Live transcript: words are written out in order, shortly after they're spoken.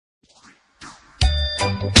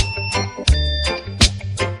I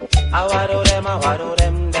wado them,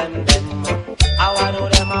 them. I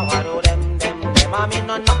wado them, them. I mean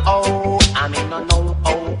no, oh. I mean no,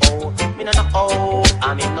 oh. Me no, oh.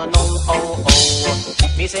 I mean no, oh.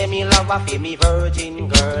 Me say me love her for me virgin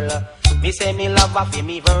girl. Me say me love her for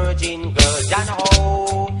me virgin girl. Jana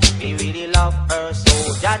ho, me really love her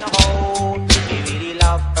so. Jana ho, me really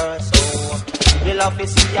love her so. Me love to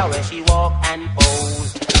see her when she walk and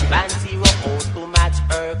pose. Fancy pose to match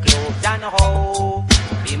her clothes. Jana ho,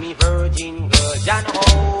 be me virgin girl. Jana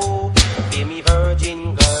ho, be me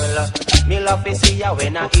virgin girl. Me love to see her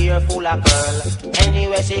when her ear full of curl.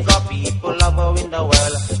 Anywhere she go, people love her in the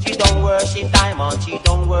world. She don't worship diamond, she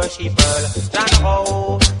don't worship pearl. Jana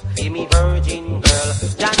ho, be me virgin girl.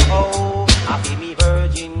 Jana ho, I be me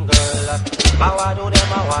virgin girl. Bawado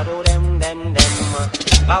them, them.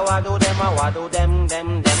 Bawado them,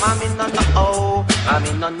 them. I'm in no, oh. I'm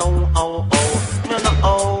in no, oh. No,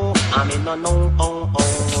 oh. I'm in no, oh.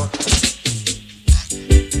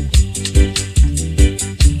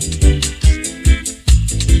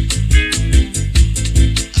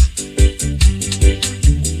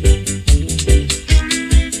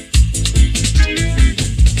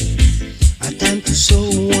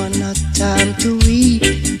 Time to read,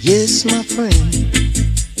 yes, my friend.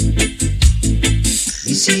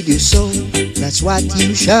 You see the soul, that's what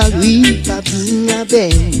you shall reap. Babina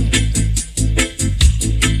Ben.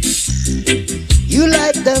 You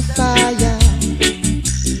light the fire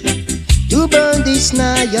to burn this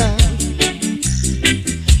naya,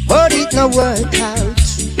 but it no work out.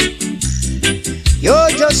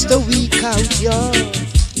 You're just a week out, yo.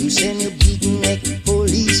 You send your big neck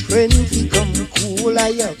police friend to come cool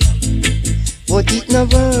I up. But it no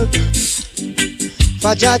work.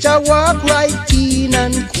 For Jaja walk right in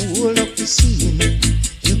and cool up the scene.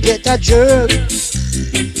 You get a jerk.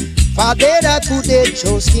 For they that put their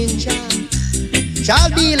trust in Jah shall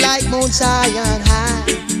be like Mount Zion high,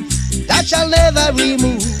 that shall never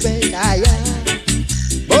remove it.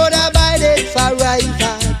 But abided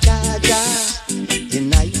forever, Jaja. The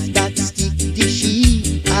knife that stick the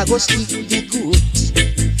sheep, I go stick the goat.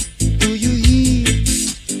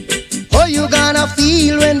 How you gonna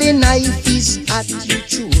feel when the knife is at your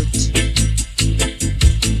throat?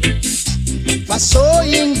 For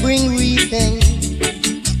sowing bring reaping,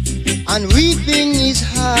 and reaping is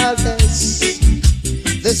harvest.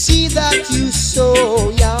 The seed that you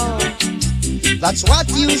sow, yeah, that's what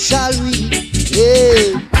you shall reap,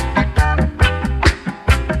 yeah.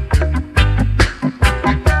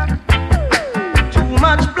 Too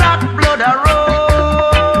much black blood around.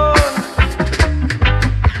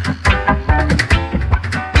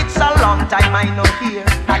 Time I no hear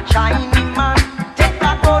a Chinese man take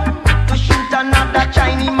a gun to shoot another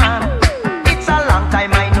Chinese man. It's a long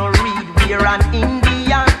time I no read where an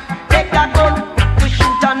Indian take a gun to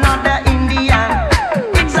shoot another Indian.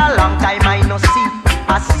 It's a long time I no see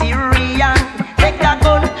a Syrian take a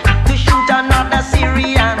gun to shoot another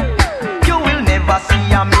Syrian. You will never see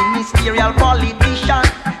a ministerial politician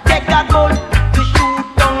take a gun to shoot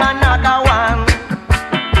down another one.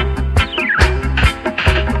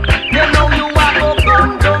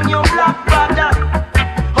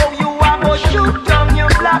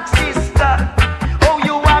 Sister, oh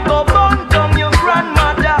you are go burn down your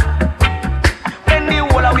grandmother. When the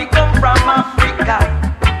whole of we come from Africa,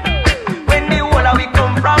 when the whole of we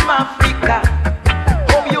come from Africa,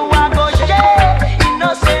 oh you are go shed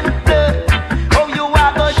innocent blood, oh you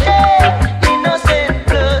are go shed innocent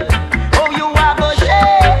blood, oh you are go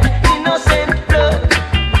shed innocent blood.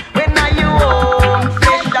 When are you own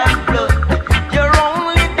flesh and blood, you're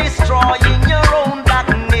only destroying your own black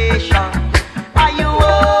nation. Are you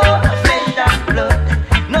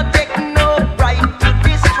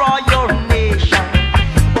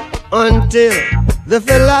until the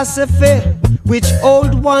philosophy which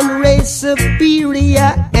old one race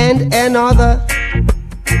superior and another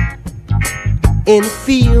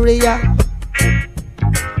inferior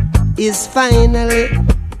is finally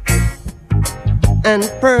and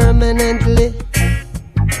permanently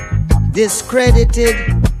discredited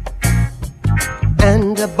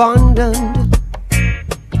and abandoned.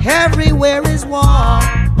 Everywhere is war.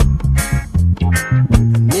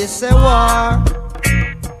 It's a war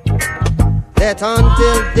that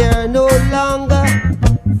until they're no longer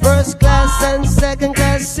first class and second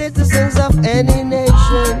class citizens of any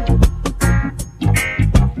nation,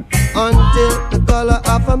 until the color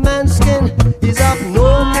of a man's skin is of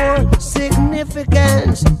no more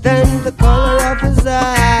significance than the color of his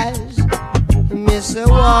eyes. Miss a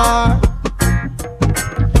war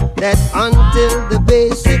that until the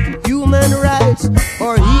basic human rights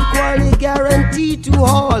are equally guaranteed to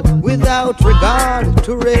all without regard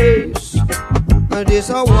to race. This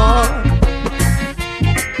a war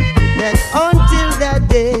that until that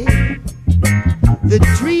day, the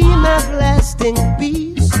dream of lasting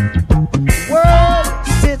peace, world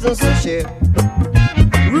citizenship,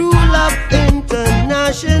 rule of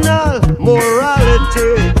international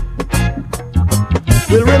morality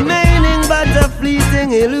will remaining but a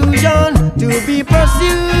fleeting illusion to be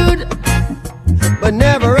pursued but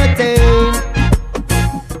never attained.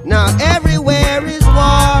 Now everywhere is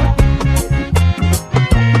war,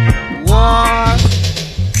 war.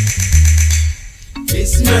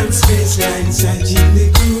 This man's space line searching the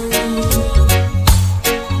crew.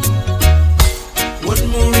 One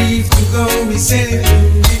more reef to go, we sailing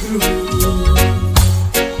in the groove.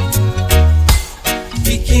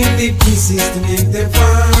 Picking the pieces to make them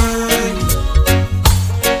fine.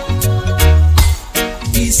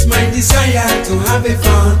 It's my desire to have a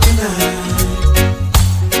fun tonight.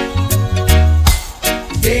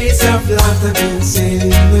 Days of laughter been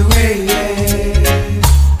sailing away, yeah.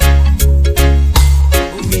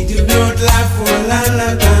 We do not laugh for a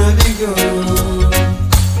long time ago.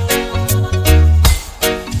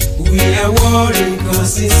 We are worried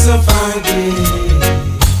cause it's so far away.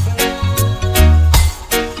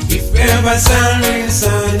 If ever sun will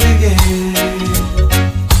sun again,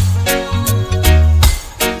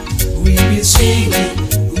 we be singing,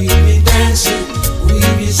 we be dancing, we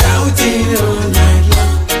be shouting all night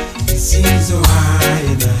long. It seems so high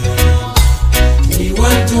and high. We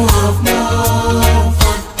want to have more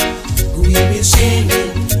fun. We be singing,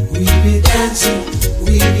 we be dancing,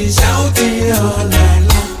 we be shouting all night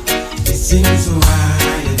long. It seems so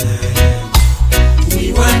high and high. We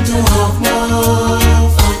want to have more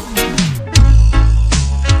fun.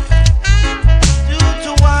 2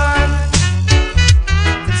 to 1,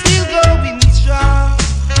 it's still going strong.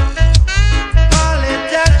 Call it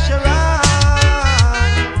that Sharon.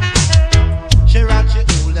 Sharon, she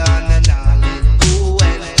hold on and all let go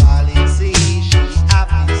and call it say she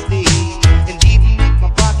happy stay. And even if my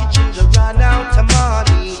pocket change run out of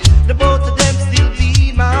money, the both of them still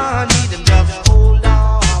be money. Them just hold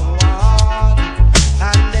on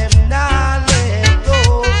and them not let go.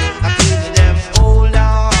 I feel them hold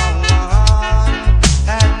on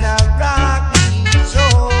and not rock me so.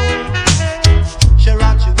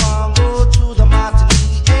 Sharon, she want go to the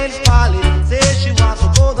matinee and Polly say she want to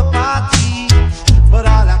go the party. But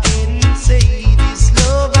all I can say, this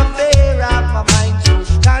love affair of my mind so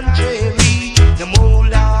contrary. Them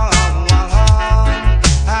hold on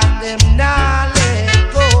and them not let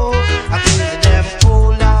go. I feel them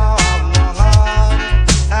hold on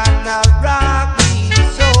and not rock me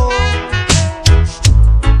so.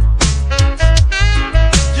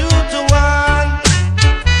 2 to 1,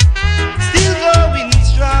 still going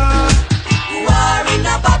strong. War in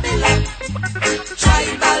a Babylon,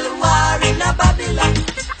 tribal war in a Babylon.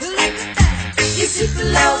 Look at that, is it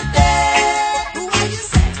out there? What you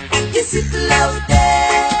say? Is it out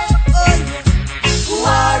there? Oh yeah.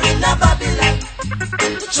 War in a Babylon,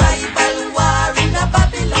 tribal war in a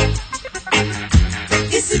Babylon.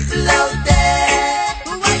 Is it out there?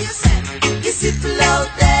 What you say? Is it out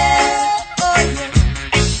there? Oh yeah.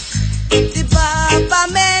 The Baba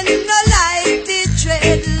men no like the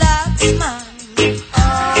dreadlocks man. The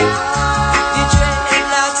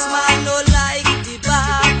dreadlocks man no like the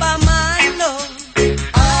Baba man no.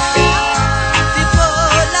 The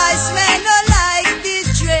police men no like the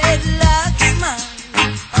dreadlocks man.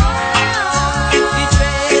 The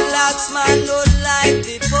dreadlocks man no like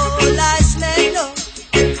the police men no.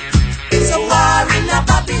 So war in a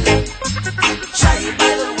Babylon,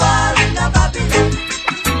 tribal war in a Babylon.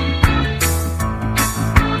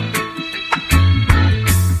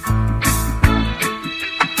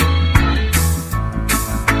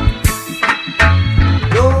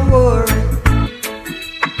 Don't worry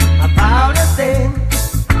about a thing,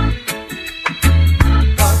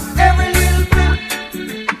 'cause every little thing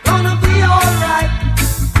gonna be alright.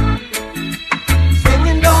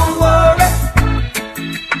 Singing, don't worry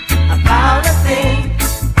about a thing,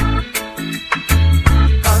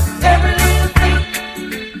 'cause every little thing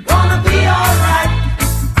gonna be alright.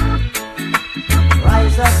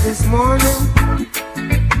 Rise up this morning,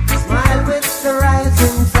 smile with the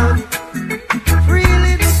rising sun. Three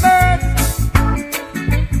little birds,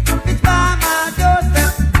 it's by my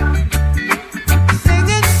doorstep,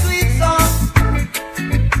 singing sweet songs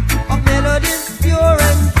of melodies pure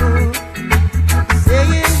and true,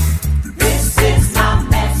 saying, this is my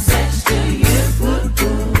message to you.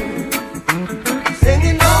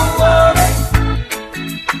 Singing, don't worry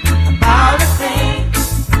about a thing,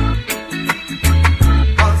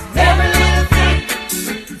 'cause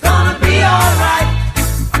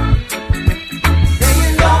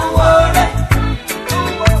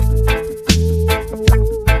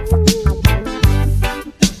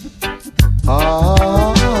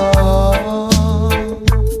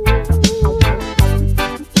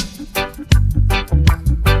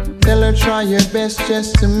best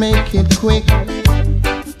just to make it quick.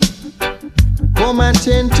 Come and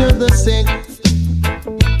tend to the sick.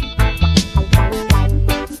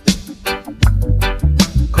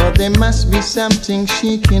 Cause there must be something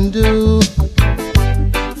she can do.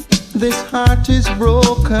 This heart is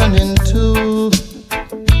broken in two.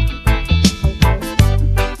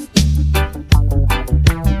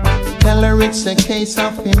 Tell her it's a case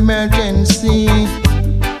of emergency.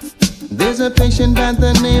 There's a patient by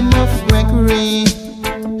the name of Gregory.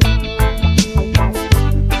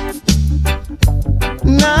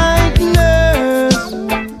 Night nurse,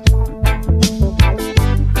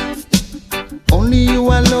 only you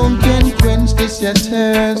alone can quench this your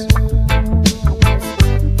thirst.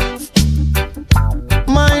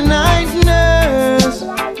 My night nurse,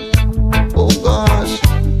 oh gosh,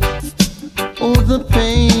 oh the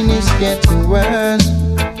pain is getting worse.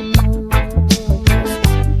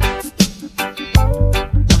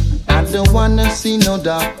 I don't wanna see no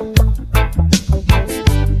doc.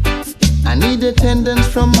 I need attendance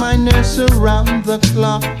from my nurse around the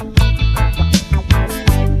clock.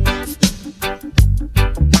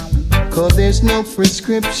 Cause there's no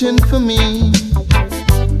prescription for me.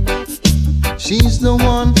 She's the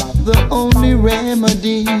one, the only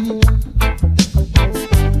remedy.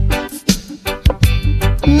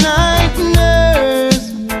 Night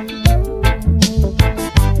nurse,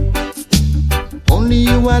 only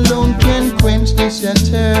you alone can quench this your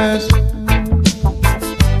thirst.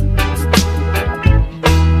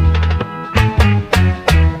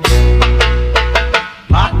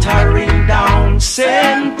 Battering down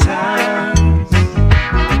sentence,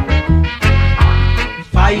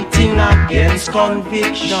 fighting against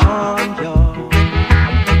conviction, yeah.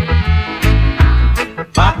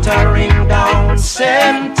 Battering down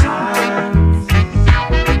sentence,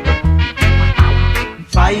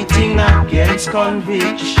 fighting against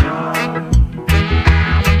conviction.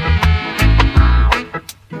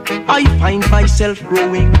 I find myself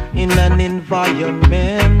growing in an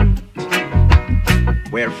environment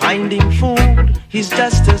where finding food is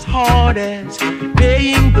just as hard as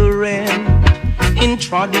paying the rent. In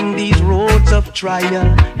trotting these roads of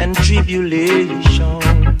trial and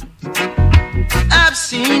tribulation, I've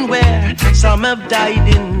seen where some have died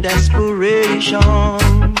in desperation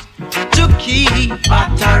to keep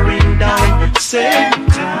battering down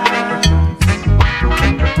sentence,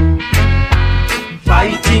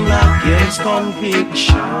 fighting against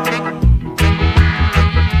conviction.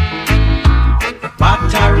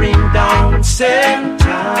 Battering down sentence,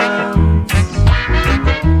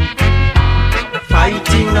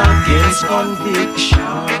 fighting against conviction.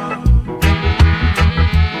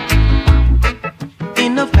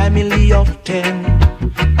 In a family of 10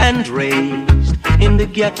 and raised in the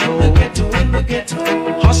ghetto,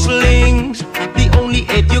 hustling's the only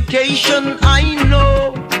education I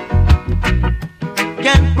know.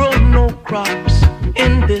 Can't grow no crops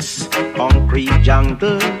in this concrete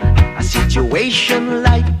jungle. A situation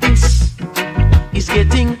like this is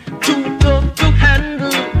getting too tough to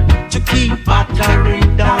handle to keep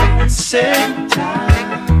battering down sentence,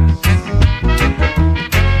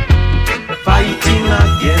 fighting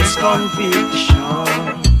against conviction.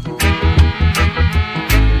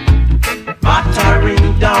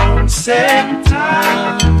 Battering down sentence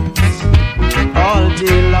all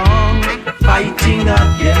day long, fighting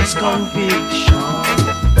against conviction.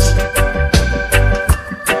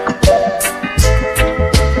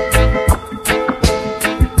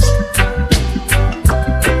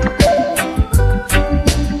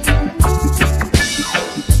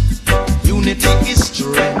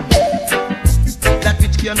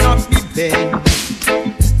 Cannot be bent.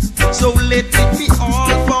 So let it be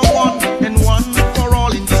all for one and one for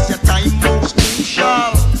all. In this your time most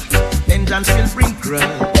crucial, vengeance will bring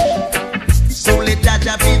grudge. So let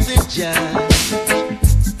Jaja be the judge,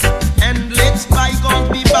 and let's bygones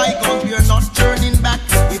be bygones. We are not turning back.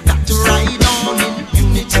 We've got to ride on in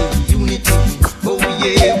unity, unity. Oh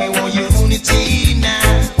yeah, we want unity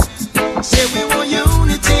now. Say we want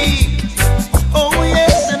unity. Oh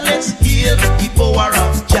yes, and let's heal the power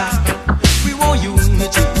of Jah. We want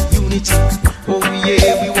unity, unity. Oh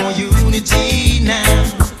yeah, we want unity now.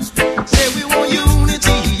 Say we want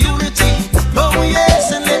unity, unity. Oh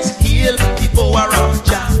yes, and let's heal the power of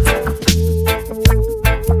Jah.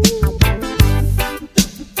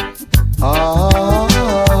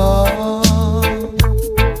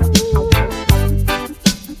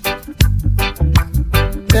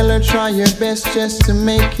 Tell her try your best just to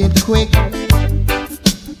make it quick.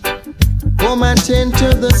 Come and tend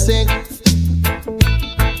to the sick.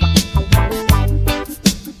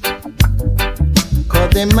 Cause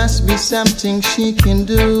there must be something she can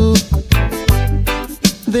do.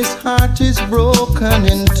 This heart is broken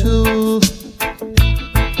in two.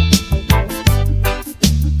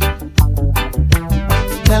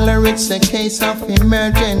 Tell her it's a case of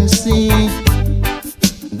emergency.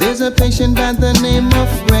 There's a patient by the name of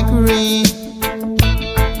Gregory.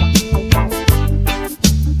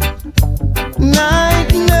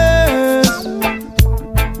 Night nurse,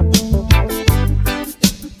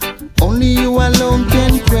 only you alone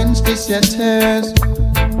can quench this your thirst.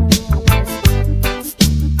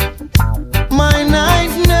 My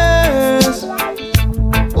night nurse,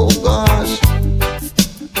 oh gosh,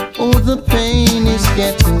 oh the pain is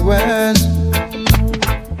getting worse.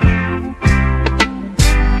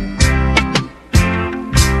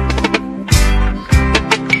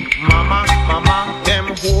 Mama, them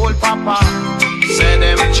whole papa, say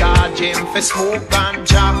them charge him for smoke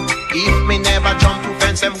ganja. If me never jump to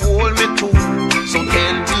fence, them hold me too. So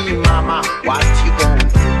tell me, mama, what you gonna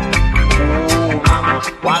do? Oh, mama,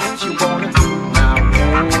 what you gonna do now?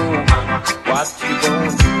 Oh, mama, what you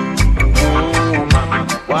gonna do? Oh, mama,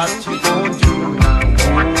 what you gonna do now?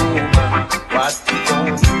 Oh, mama, what you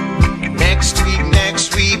gonna do? Next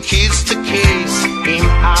week is the case. Him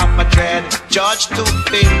have a dread, judge to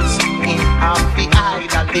face. Him have the eye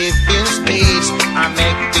that live in space. I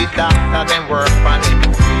make the doctor then work on him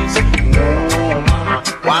face. No, mama,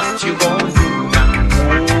 what you gonna do now?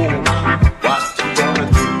 Oh, mama, what you gonna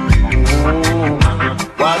do? Oh, mama,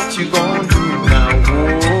 what you gonna do now?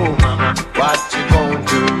 Oh, mama, what you gonna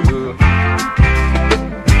do?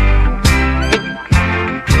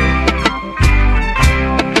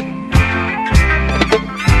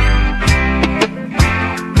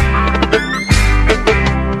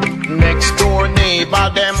 Next door neighbor,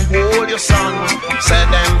 them hold your son. Say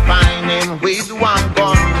them find him with one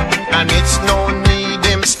gun. And it's no need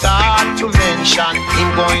him start to mention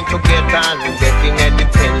him going to get an indefinite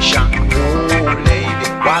detention. Oh lady,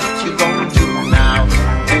 what you gonna do now?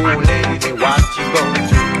 Oh lady, what you gonna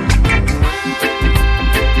do?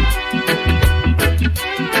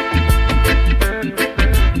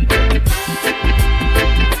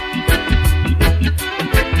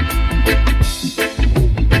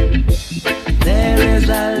 There is a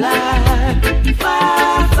land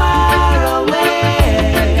far, far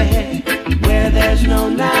away, where there's no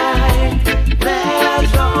night,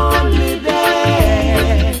 there's only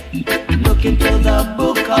day. Look into the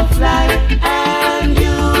book of life and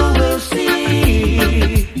you will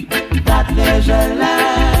see that there's a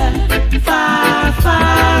land far,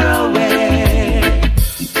 far away,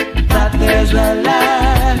 that there's a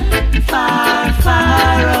land far,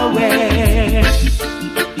 far away.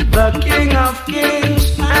 The King of Kings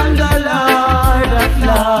and the Lord of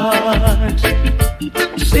Lords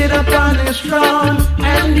sit upon his throne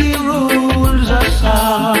and he rules us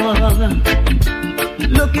all.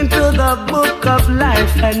 Look into the book of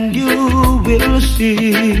life and you will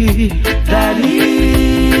see that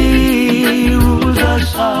he rules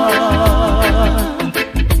us all.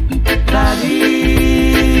 That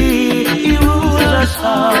he rules us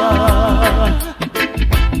all.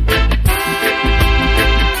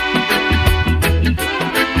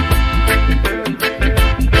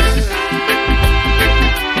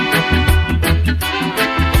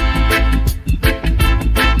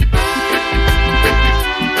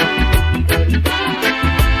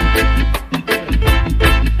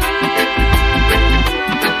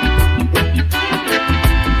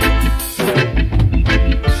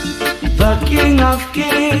 The King of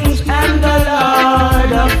Kings and the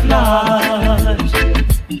Lord of Lords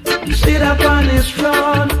sit upon his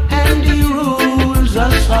throne and he rules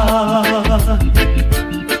us all.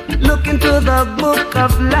 Look into the book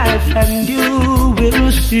of life and you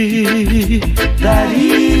will see that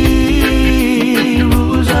he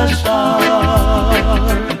rules us all.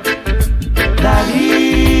 That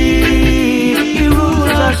he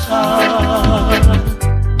rules us all.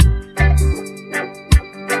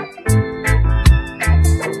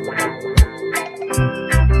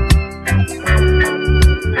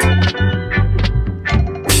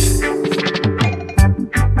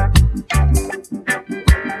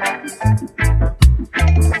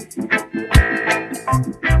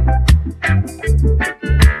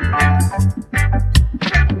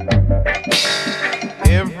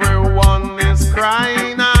 Everyone is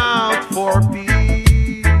crying out for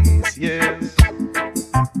peace, yes.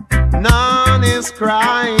 None is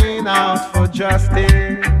crying out for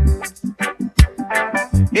justice.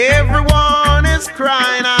 Everyone is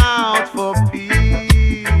crying out for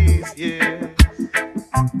peace, yes.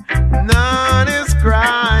 None is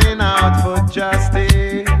crying out for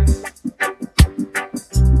justice.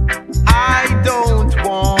 I don't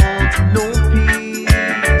want no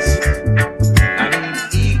peace. I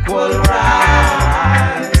need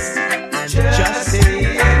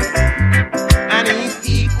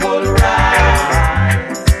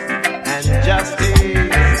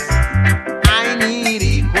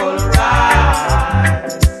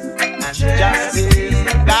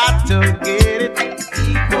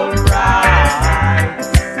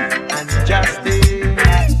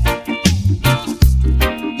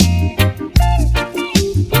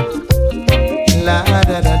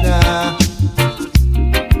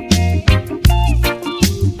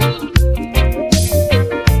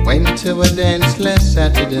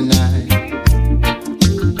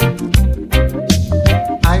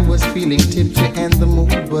feeling tipsy and the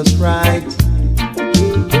mood was right.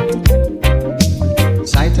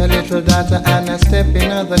 Sight a little daughter and I step in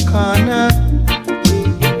the corner,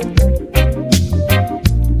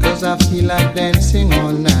 'cause I feel like dancing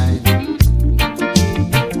all night.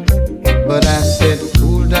 But I said,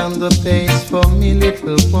 cool down the pace for me,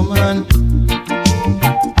 little woman.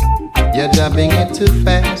 You're dubbing it too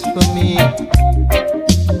fast for me.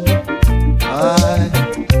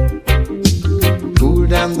 Cool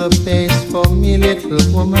down the pace for me, little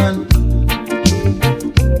woman.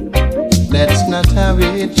 That's not how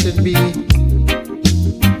it should be.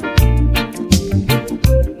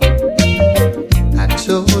 I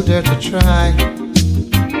told her to try.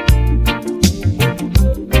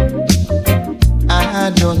 I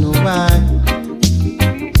don't know why.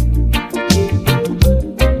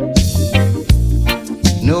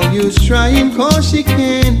 No use trying 'cause she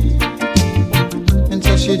can't, and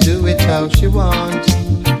so she do it how she wants.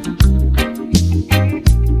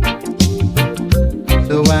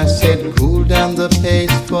 So I said, cool down the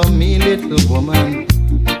pace for me, little woman.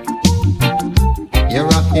 You're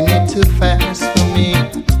rocking it too fast for me.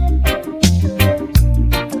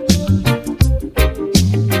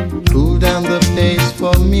 Cool down the pace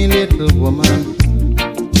for me, little woman.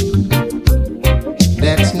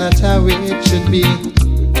 That's not how it should be.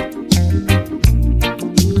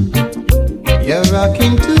 You're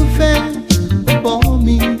rocking too fast for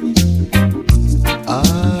me.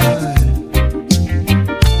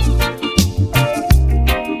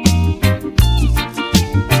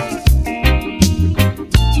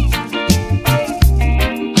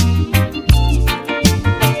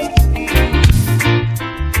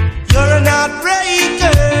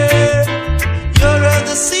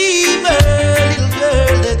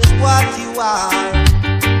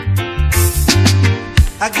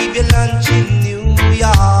 I give you lunch in New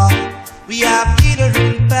York. We have dinner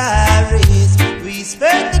in Paris. We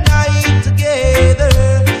spend the night together,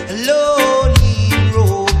 alone in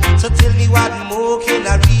Rome. So tell me what more can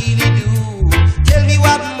I really do? Tell me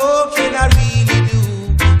what more can I really do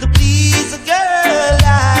to please a girl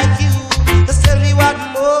like you? Just tell me what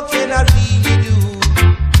more can I really do?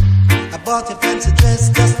 I bought a fancy dress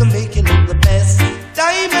just to make you look the best.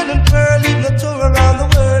 Diamond and pearl, even a tour around the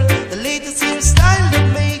world. The latest hairstyle that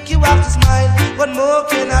make you have to smile. What more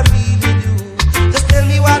can I really do? Just tell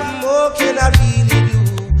me what more can I really do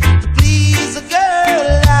to please a girl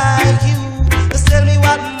like you? Just tell me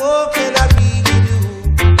what more can I really do?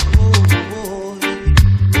 Oh, oh,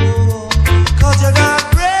 oh. 'Cause you're not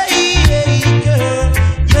brave, girl.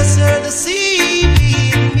 Yes, sir,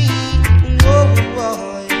 deceiving me. Oh, boy.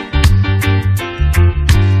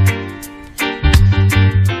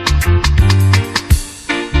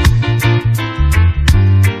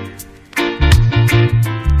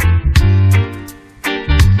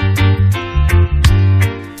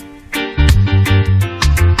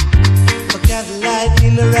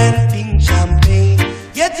 And pink champagne.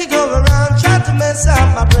 Yet you go around trying to mess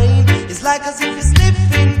up my brain. It's like as if you're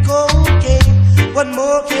sniffing cocaine. What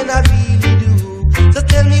more can I really do? So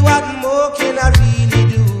tell me what more can I really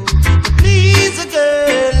do to please a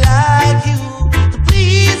girl like you? To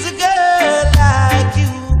please a girl like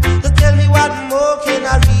you. So tell me what more can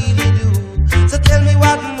I really do? So tell me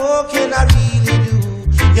what more can I really do?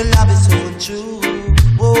 Your love is so true.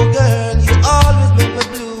 Oh girl, you always make me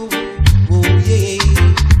blue. Oh yeah.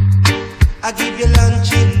 I give you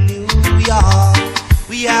lunch in New York.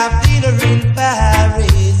 We have dinner in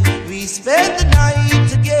Paris. We spend the night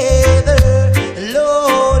together,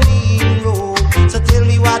 alone in Rome. So tell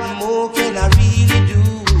me what more can I really do?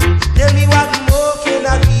 Tell me what more can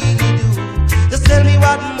I really do? Just tell me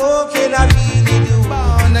what more can I really do?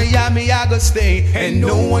 Born a yummy, I go stay, and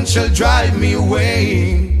no one shall drive me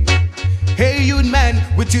away. Hey, you man,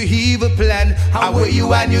 with your evil plan, how were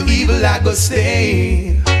you and your evil I go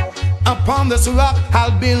stay? Upon this rock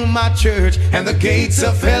I'll build my church, and the gates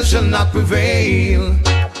of hell shall not prevail.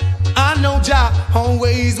 I know Jah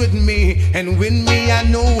always with me, and with me I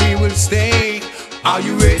know He will stay. Are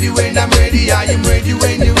you ready when I'm ready? I am ready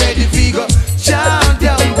when you're ready. Figure, shout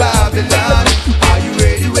down Babylon. Are you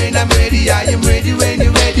ready when I'm ready? I am ready when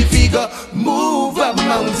you're ready. Figure, move up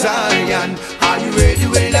Mount Zion. Are you ready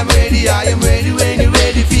when I'm ready? I am ready when you're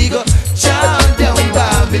ready. Figure, shout down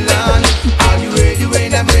Babylon. Are you ready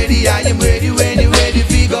when I'm ready? I am ready when you're ready.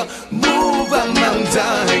 Figure, move up Mount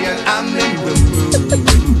Zion. I'm in the mood.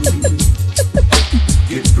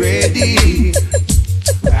 Get ready.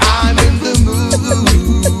 I'm in the mood.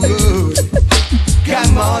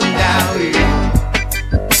 Come on now, yeah.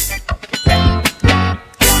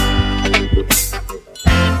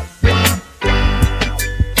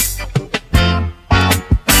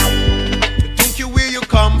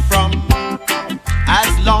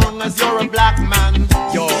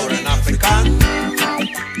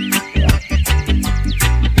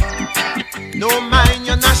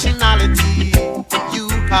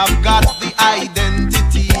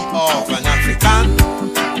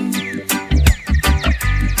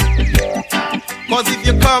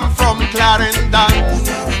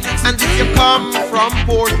 from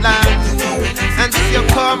Portland. And if you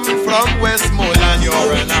come from Westmoreland,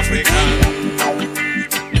 you're an African.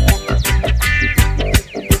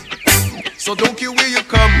 So don't care where you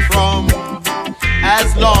come from,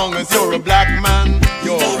 as long as you're a black man,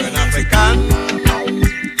 you're an African.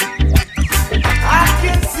 I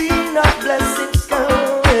can see no blessings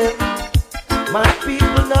coming, my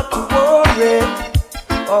people not to worry.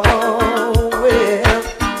 Oh well,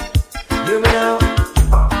 hear me now.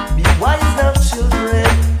 Be wise now, children,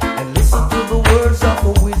 and listen to the words of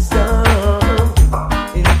the wisdom.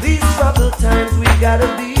 In these troubled times, we gotta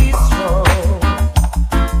be strong.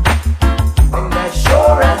 And as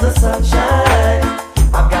sure as the sunshine,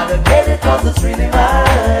 I've gotta get it 'cause it's really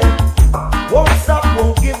mine. Won't stop,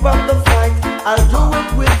 won't give up the fight. I'll do it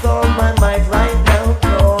with all my might right now,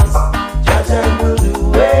 'cause Jaja will do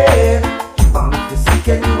it. And if you seek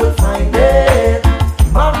and you will find it.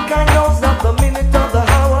 Mankind knows not the minute or the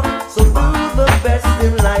hour, so do the best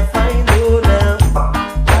in life. I know now.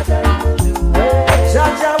 Jaja will do it.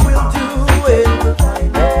 Jaja will do it. You'll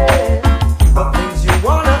find it. The things you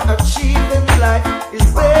wanna achieve in life is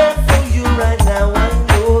there for you right now. I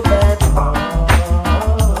know that.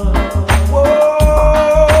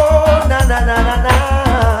 Whoa, na na na na na.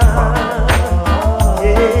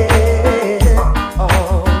 Yeah.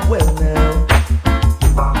 Oh well now.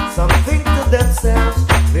 Some think to themselves,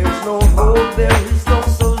 there's no hope, there is no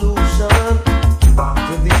solution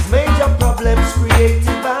to these major problems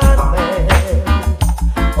created by man.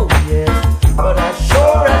 Oh yes, but as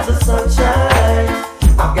sure as the sun shines,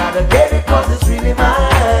 I've gotta get it 'cause it's really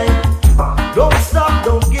mine. Don't stop,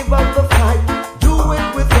 don't give up the fight. Do it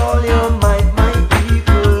with all your might, my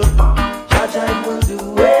people. Jaja will do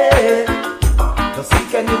it. The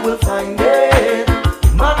seek and you will find it.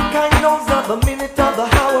 Mankind knows not the minute or the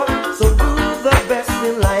hour, so do the best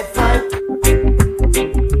in life.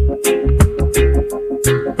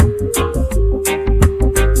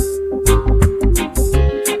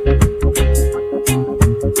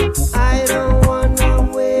 I don't wanna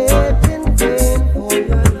wait in vain for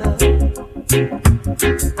your love.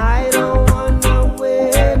 I don't wanna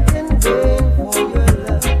wait in vain for your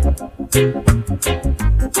love.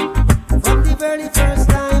 From the very first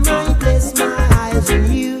time I placed my eyes on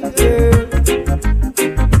you, girl,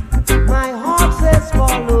 my heart says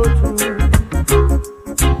follow through.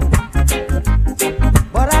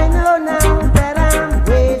 But I know now that I'm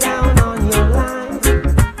way down on your line.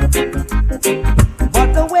 But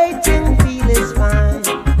the waiting feel is fine.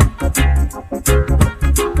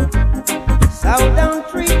 So don't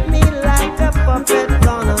treat me like a puppet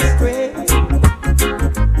on a string,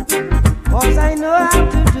 'cause I know how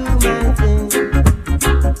to do my thing.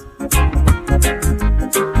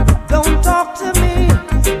 Don't talk to me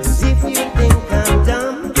as if you think I'm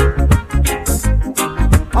dumb.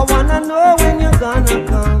 I wanna know when you're gonna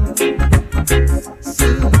come.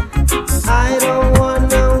 See, I don't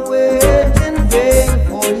wanna wait in vain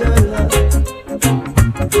for your love.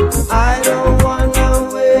 I don't wanna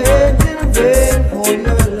wait in vain for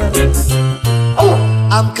your love. Oh,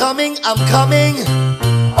 I'm coming, I'm coming.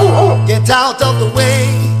 Get out of the way.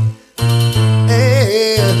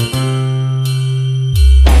 Hey.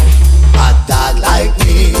 A dog like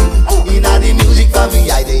me, in the music for me,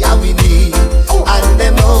 I they am we need. And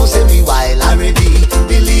them know say me while already.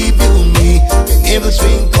 Believe you me, the navel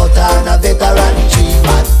string cutter and a veteran tree.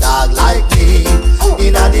 A dog like me,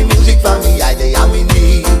 in the music for me, I they am we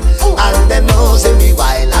need. And them know say me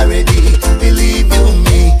while already. Believe you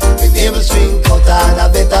me, the navel string cutter and a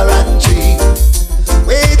veteran tree.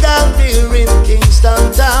 Way down there in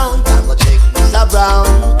Kingston town, I'm gonna check Mr. Brown.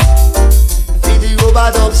 Feel the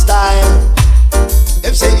overdub style.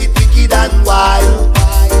 Them say it wicked and wild.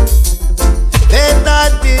 Then I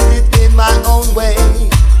did it in my own way.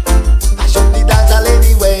 I should be dancing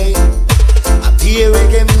anyway. I hear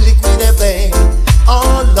reggae music when they play.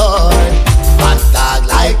 Oh Lord, a dog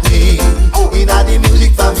like me, in the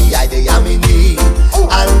music for me, I they am in need.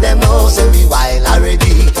 And them know say me while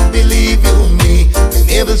already. Believe you me, the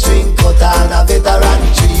navel string cutter and a veteran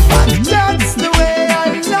tree. That's the way I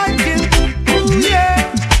like it. Ooh, yeah,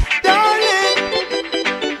 darling.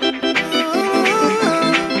 Ooh.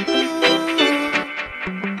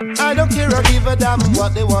 I don't care or give a damn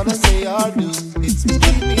what they wanna say or do. It's me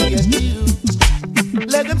and you.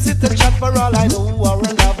 Let them sit and chat for all I know, or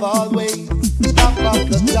a love always. Top of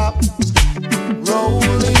the top,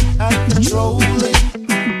 rolling and controlling.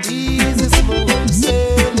 Easy smooth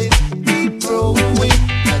sailing, keep growing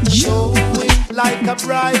and showing like a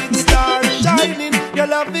bright star shining. Your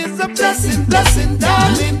love is a blessing, blessing,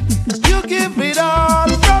 darling. You give it all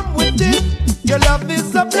from within. Your love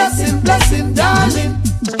is a blessing, blessing, darling.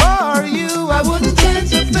 For you, I wouldn't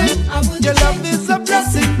change a thing. Your love is a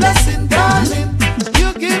blessing, blessing, darling.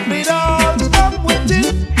 You give it all from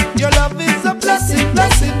within. Your love is a blessing,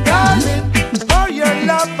 blessing, darling. For your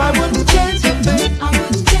love, I wouldn't change a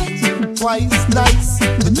thing. Twice nice,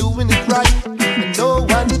 we're doing it right, and no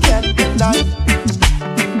one can deny.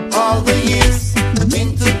 All the years we've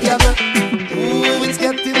been together, ooh, it's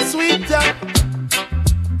getting sweeter.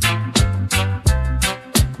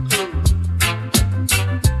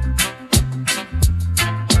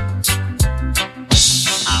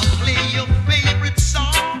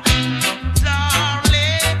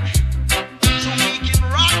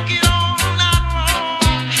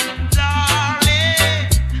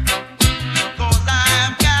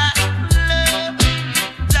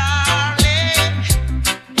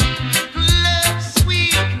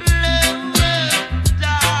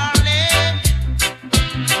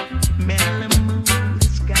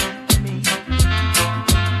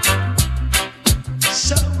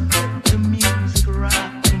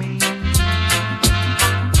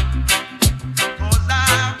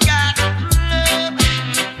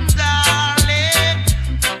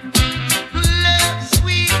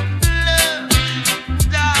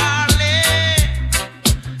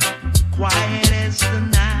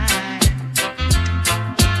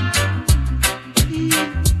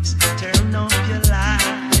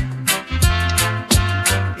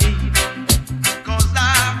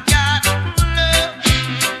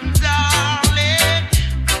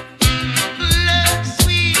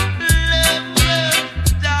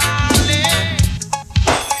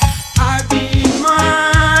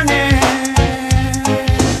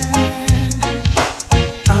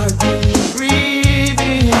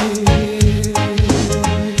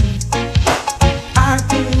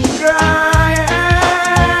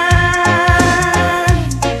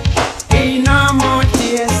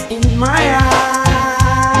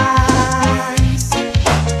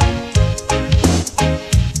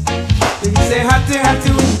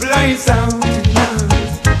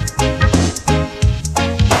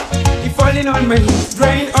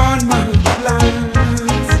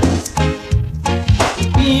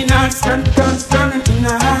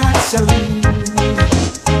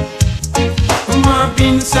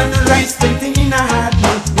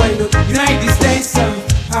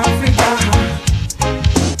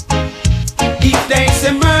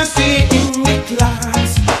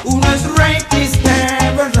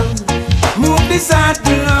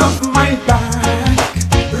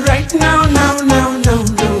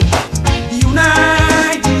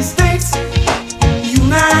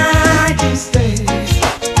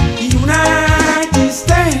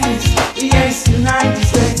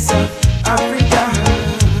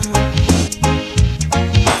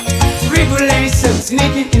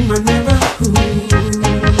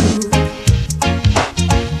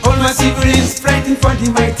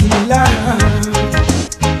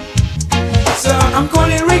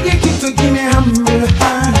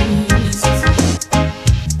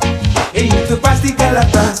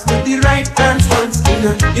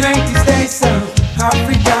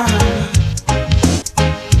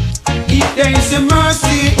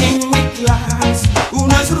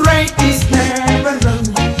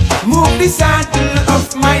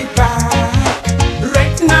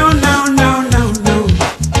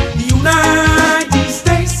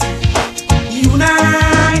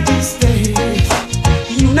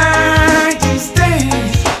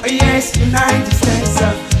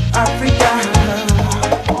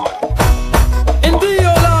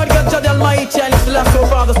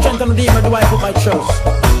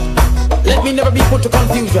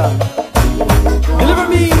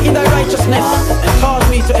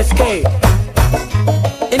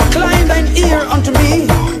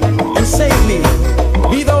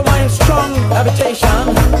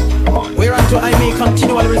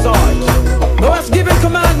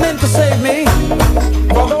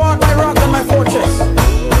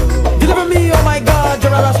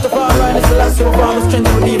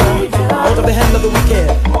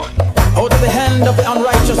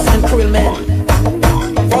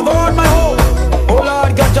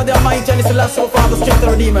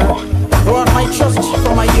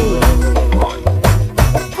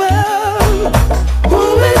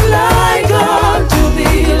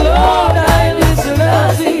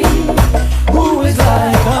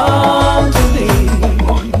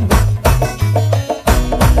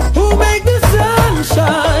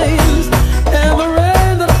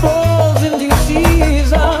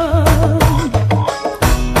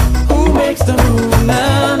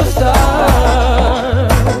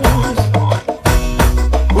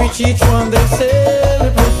 Each one they say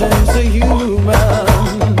represents a human.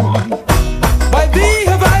 Why they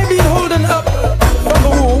have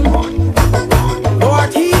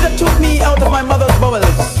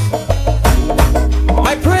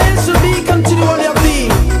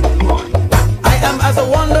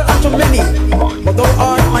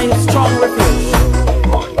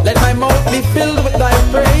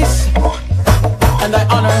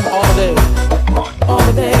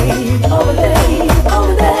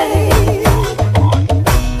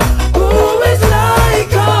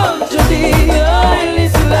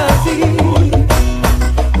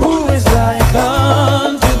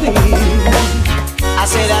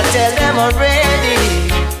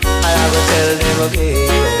again.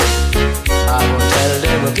 I won't tell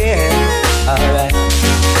them again. Alright.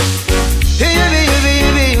 Hey,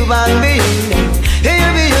 you bang me. Hey,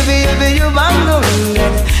 you bang me.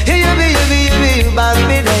 Hey, you bang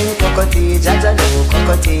me. Then cockatoo, jaja no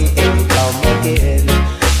cockatoo, come again.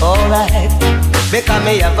 Alright. Because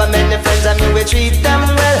me have a many friends and me we treat them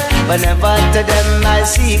well, but never to them my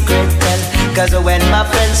secret tell. Cause when my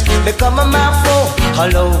friends become my foe,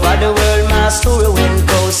 all over the world my story will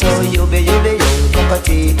go. So you be young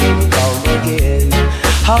cockatoo, come again.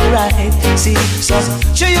 Alright, see, so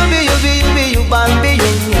you be, you bang be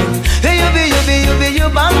young. Hey, you be, you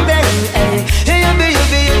bang then. Hey, you be,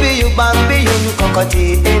 you bang be young.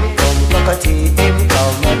 Cockatoo,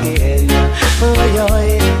 come again.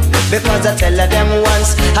 Because I tell them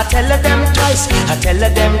once, I tell them twice, I tell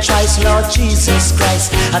them thrice, Lord Jesus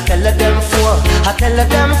Christ. I tell them four, I tell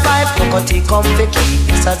them five. Cockatoo come to keep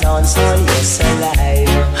this a dance, oh yes, alive.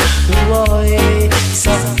 Boy,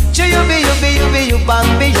 so you be, you bang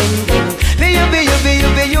be young. You be,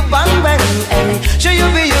 you bang bang. You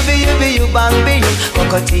be, you bang be young.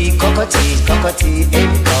 Cockatoo, come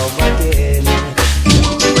again.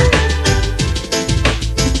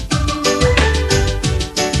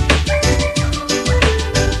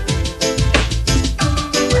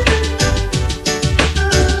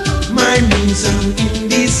 In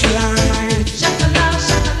this life, shakala,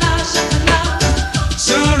 shakala, shakala,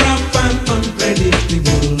 so rough and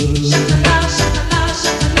unpredictable. Shakala, shakala,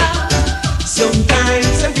 shakala.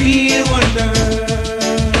 Sometimes I feel wonder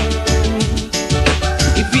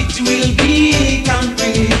if it will be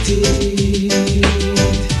completed.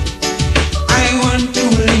 I want to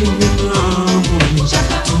live with harmony,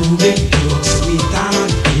 to be close without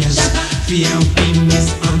fears, fear of being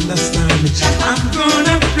misunderstood. I'm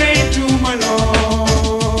gonna pray to my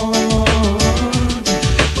Lord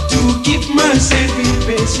to keep myself in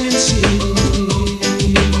patience.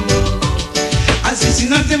 As it's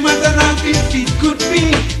not a matter of if it could be,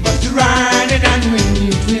 but rather than when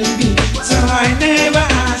it will be. So I never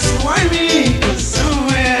ask why me, cause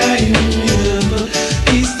somewhere in me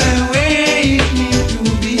is the way it needs to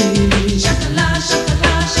be. Shakala,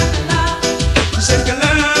 shakala, shakala, shakala.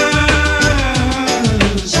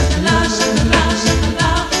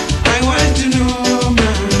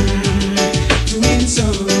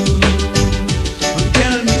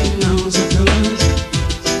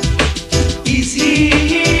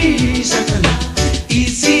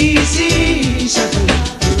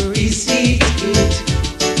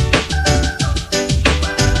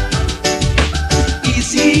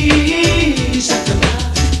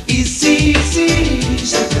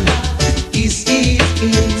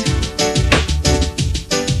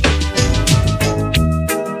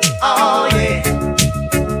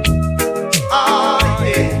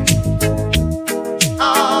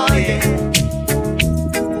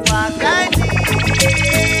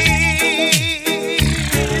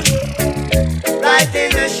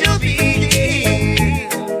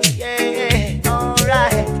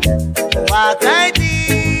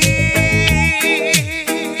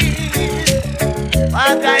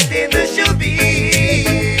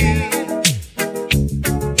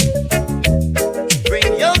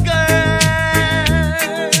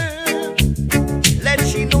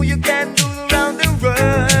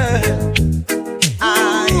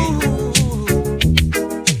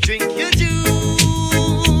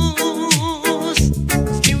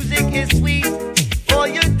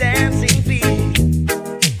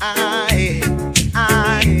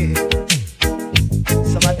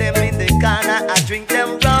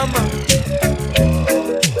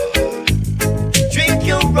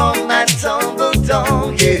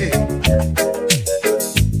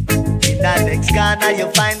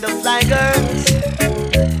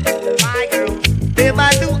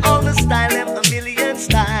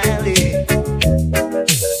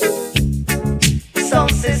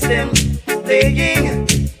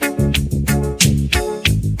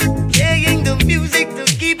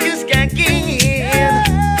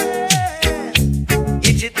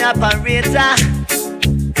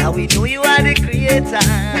 Now we know you are the creator.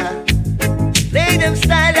 Play them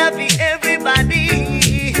style up for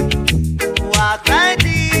everybody. Walk right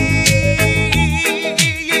in.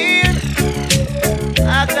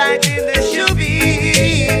 Walk right in the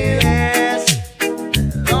shoebie. Yes.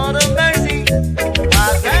 Lord of mercy.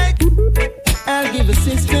 Walk right. I'll give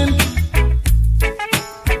assistance.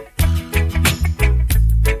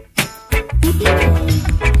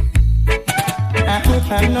 I hope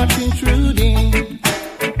I'm not intruding.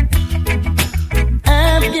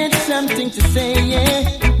 I've got something to say, yeah.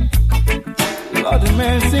 Lord of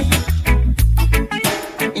mercy.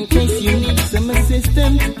 In case you need some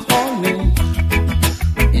assistance, call me.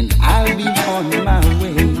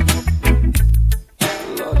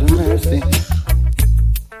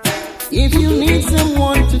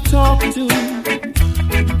 to,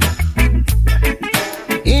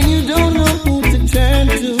 and you don't know who to turn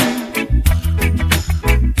to.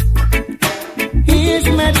 Here's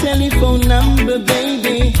my telephone number,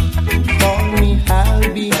 baby. Call me,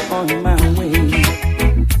 I'll be on my way.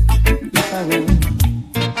 If I will.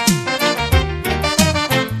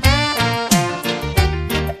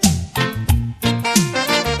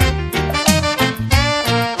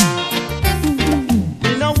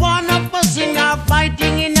 We don't want no fussing or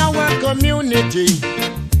fighting in our community.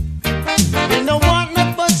 We don't want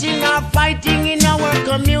no fussing or fighting in our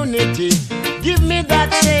community. Give me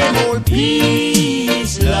that same old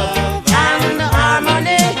peace, love, and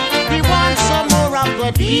harmony. We want some more of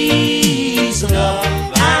the peace, love,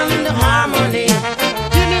 and harmony.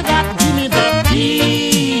 Give me that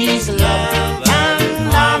peace, love,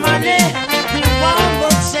 and harmony. We want the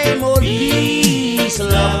same old peace,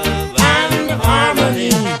 love, and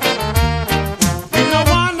harmony. We don't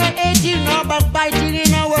want no hating or backbiting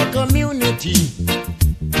in our community.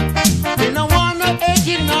 We don't want no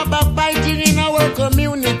hating or backbiting in our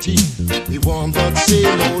community. We want that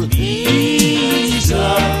same old peace,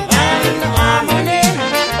 love, and harmony.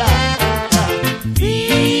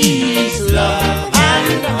 Peace, love,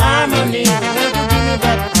 and harmony. Won't you give me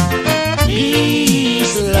that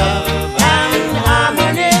peace, love, and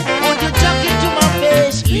harmony? Won't you chuck it to my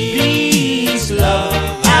face? Peace, love,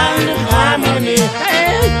 and harmony.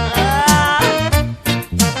 Hey,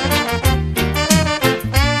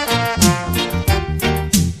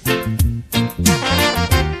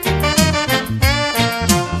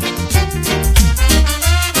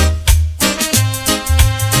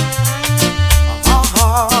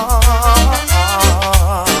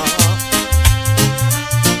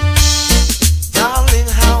 Darling,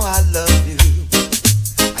 how I love you.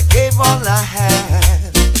 I gave all I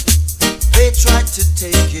had. They tried to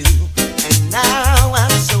take you, and now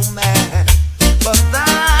I'm so mad. But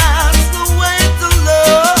that's the way to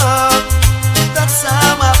love. That's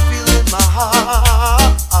how I feel in my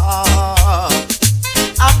heart.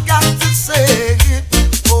 I've got to say,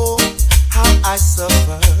 oh, how I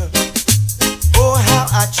suffer. Oh, how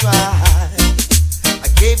I tried. I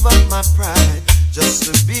gave up my pride just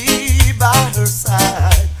to be by her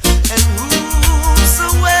side. And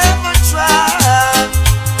whosoever tried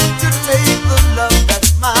to take the love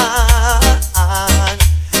that's mine,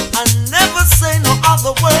 I never say no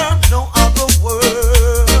other word, no other word.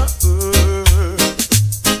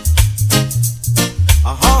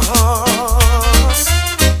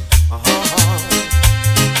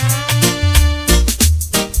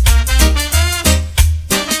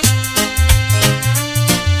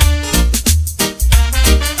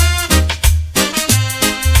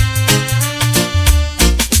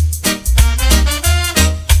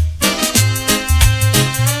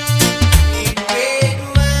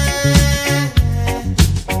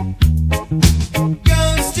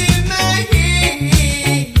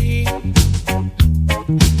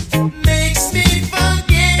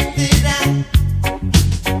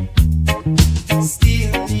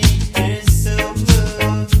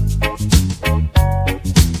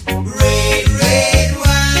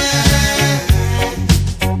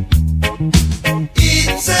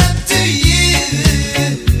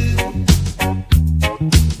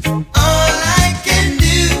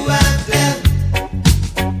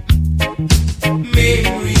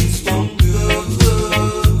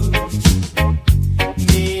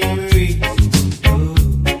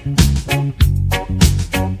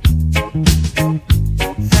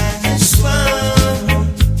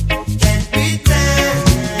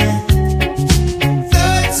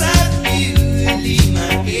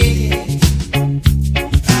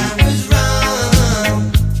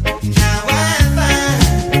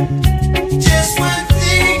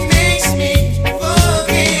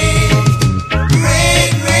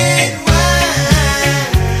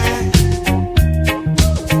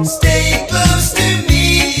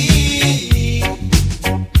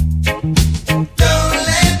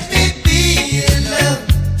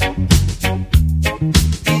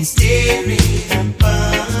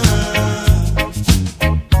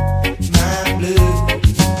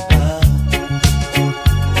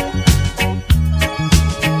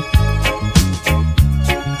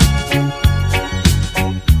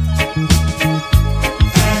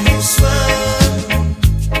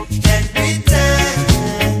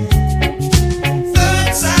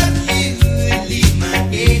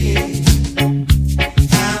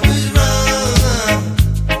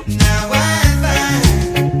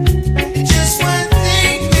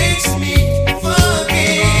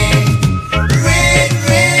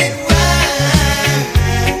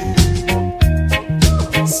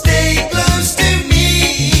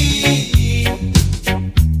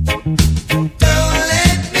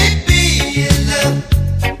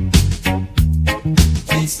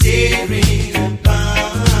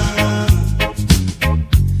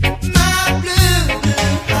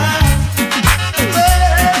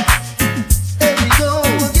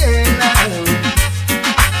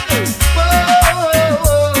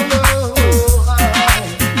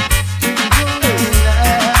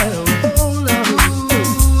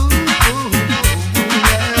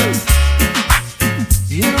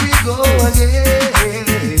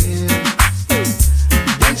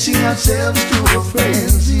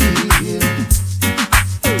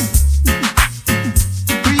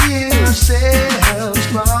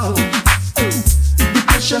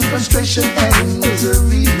 and frustration and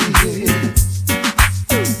misery.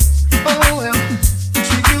 Oh well,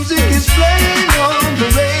 sweet music is playing on the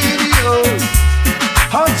radio.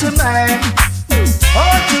 Hard to man,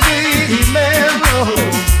 hard to be mellow.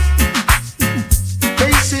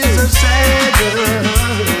 Faces are sad.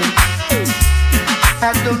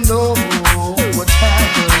 I don't know what's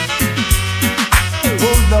happened.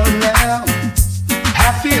 Hold on now. I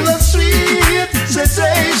feel a sweet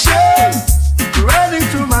sensation running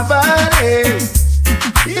through my body.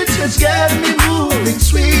 It just got me moving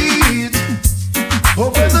sweet.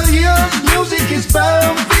 Over the years, music is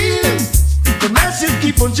bumping. The masses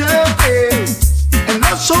keep on jumping, and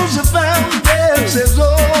our souls have found themselves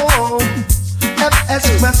home. I've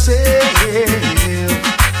asked myself,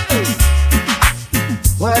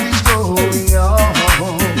 what is going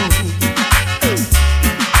on?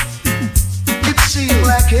 It seems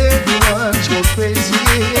like everyone's gone crazy,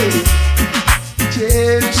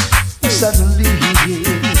 just suddenly.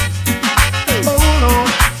 Oh no,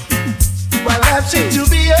 my life seems to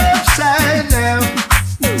be upside down.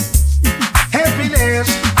 Happiness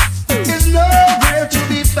is nowhere to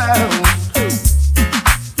be found.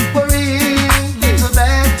 Worrying leaves a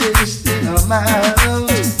bad taste in our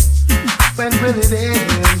mouths, when really then,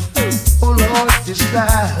 oh Lord, this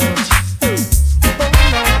clouds.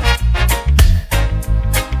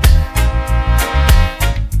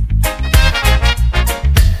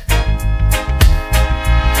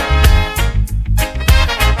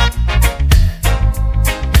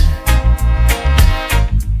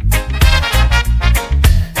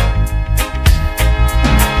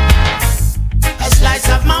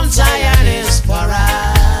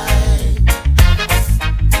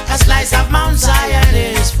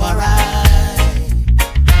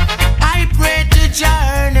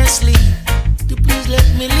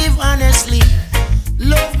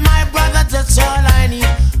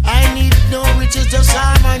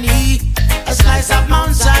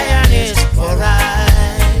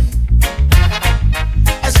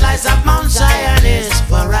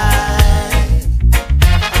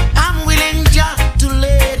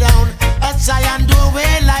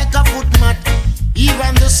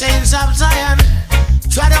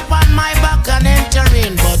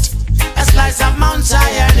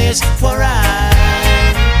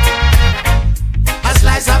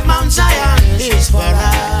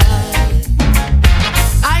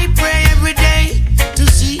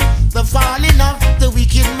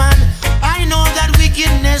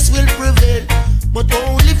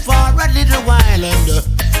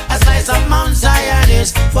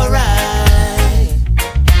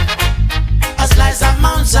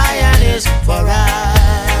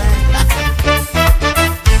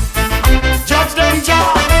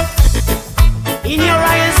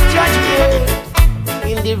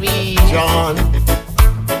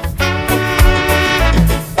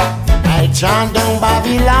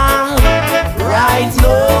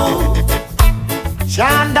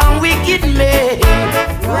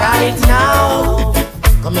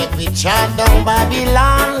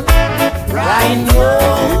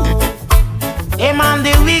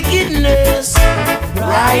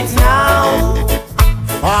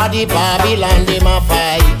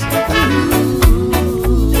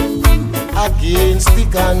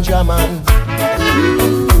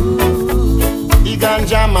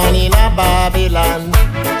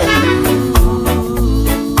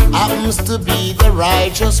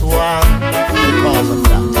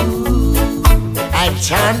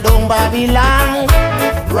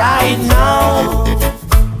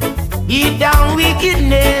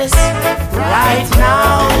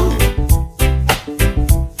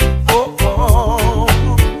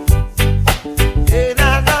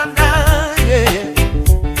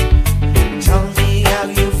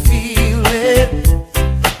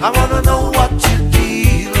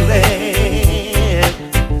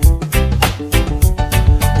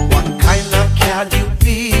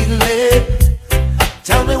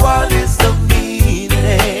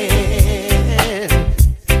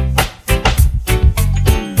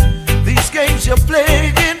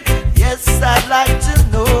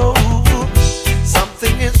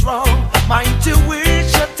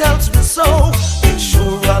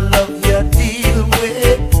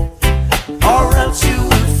 Or else you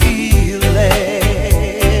will feel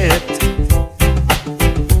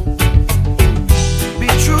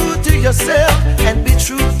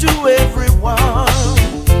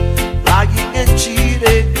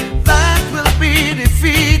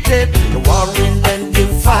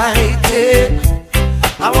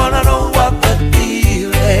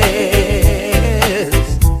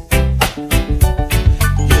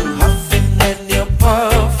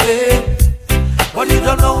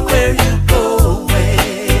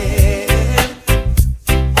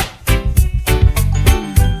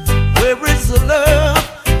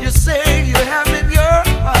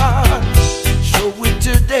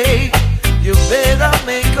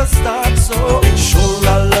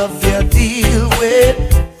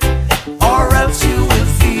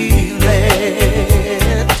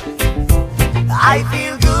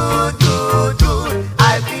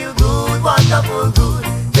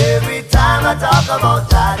about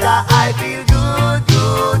Dada, I feel good,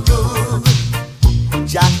 good, good.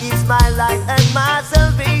 Jah is my light and my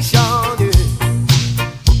salvation.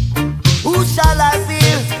 Who shall I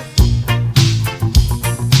fear?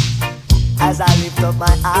 As I lift up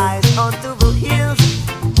my eyes unto the hills,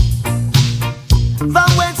 from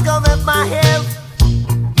whence cometh my help?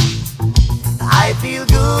 I feel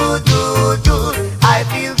good, good, good. I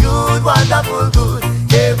feel good, wonderful, good.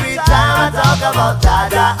 Every time I talk about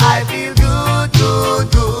Dada, I feel good, good,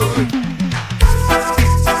 good.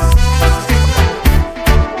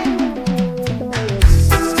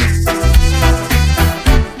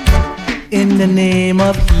 In the name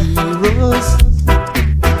of heroes,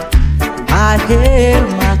 I hail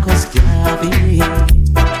Marcus Garvey.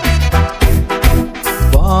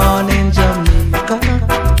 Born in Jamaica,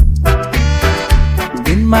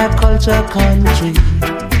 in my culture country.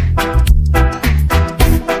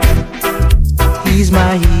 He's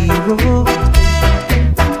my hero,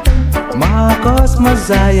 Marcus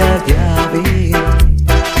Mosiah Garvey.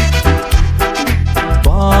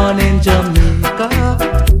 Born in Jamaica,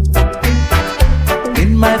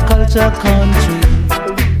 in my culture country.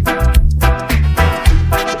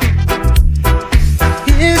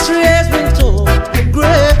 History has been told the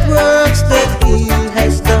great works that he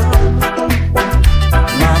has done.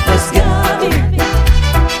 Marcus Garvey,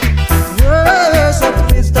 words of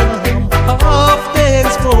wisdom often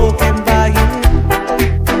spoken by him.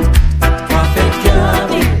 Prophet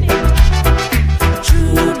Garvey,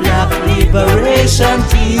 true black liberation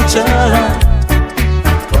teacher,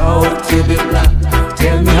 proud to be black.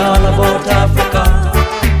 Tell me all about Africa.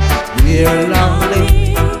 We're long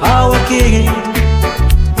live our King,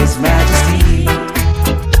 His Majesty.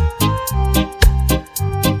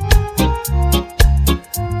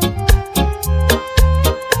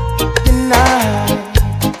 The night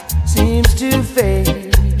seems to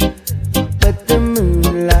fade, but the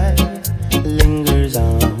moonlight lingers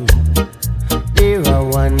on. There are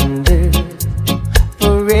wonders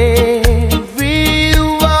for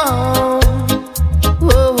everyone.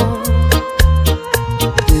 Oh,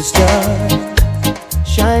 the stars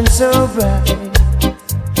shine so bright,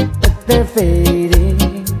 but they're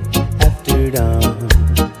fading after dawn.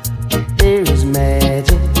 There is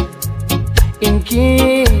magic in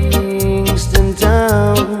Kingston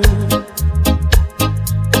town.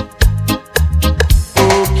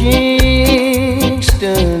 Oh,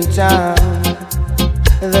 Kingston town,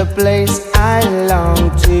 the place I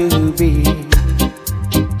long to be.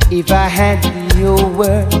 If I had your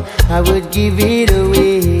word, I would give it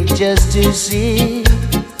away just to see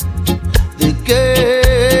the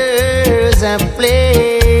girls I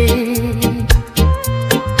play.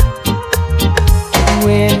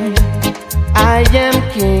 When I am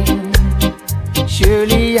king,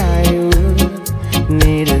 surely I would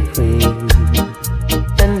need a queen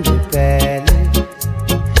and a palace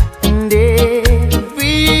and everything,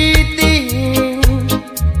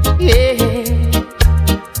 yeah.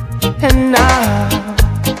 And now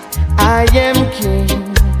I am king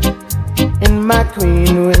in my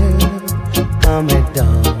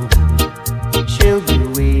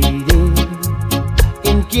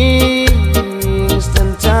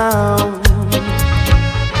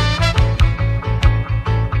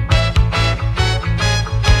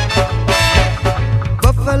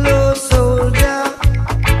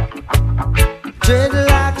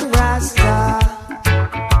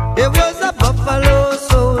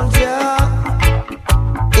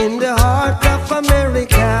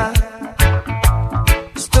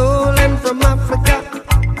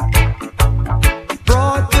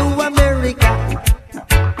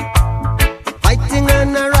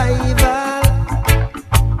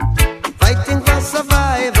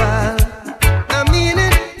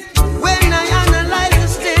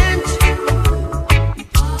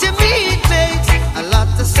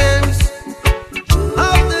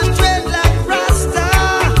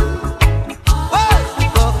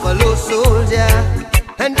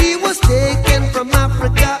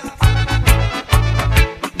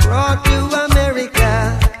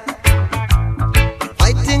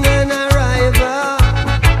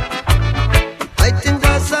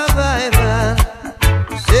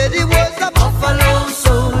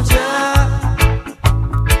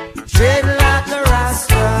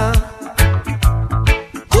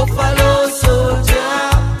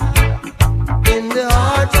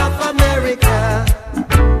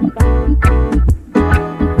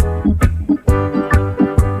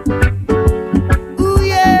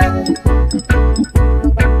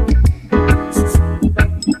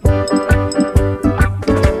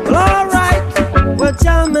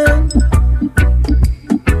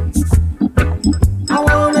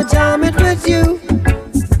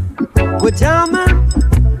We're jamming,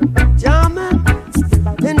 jamming,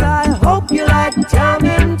 and I hope you like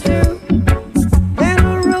jamming too. Ain't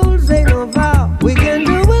no rules, ain't no vow, we can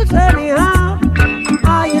do it anyhow.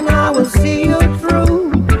 I and I will see you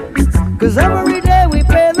through. 'Cause every day we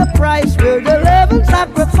pay the price, we're the living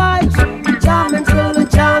sacrifice. Jamming till the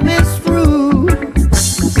jam is through.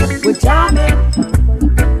 We're jamming.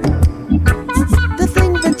 To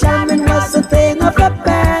think that jamming was a thing of the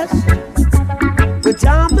past. We're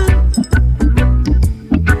jamming.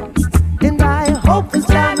 And I hope this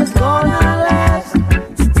jam is gonna last.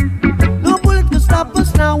 No bullet can stop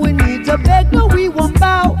us now, we need to beg, no we won't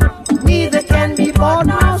bow. Neither can be bought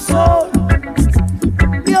nor sold.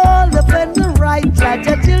 We all defend the right, judge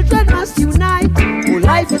our children must unite. Oh,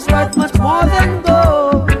 life is worth much more than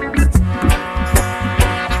gold.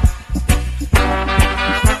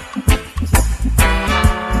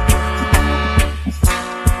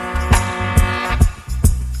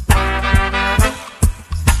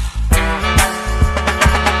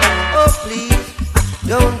 Oh, please,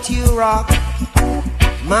 don't you rock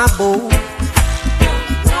my boat.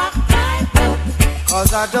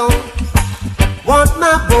 'Cause I don't want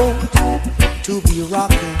my boat to be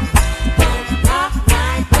rocking.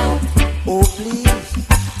 Oh, please,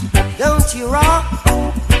 don't you rock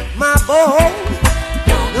my boat.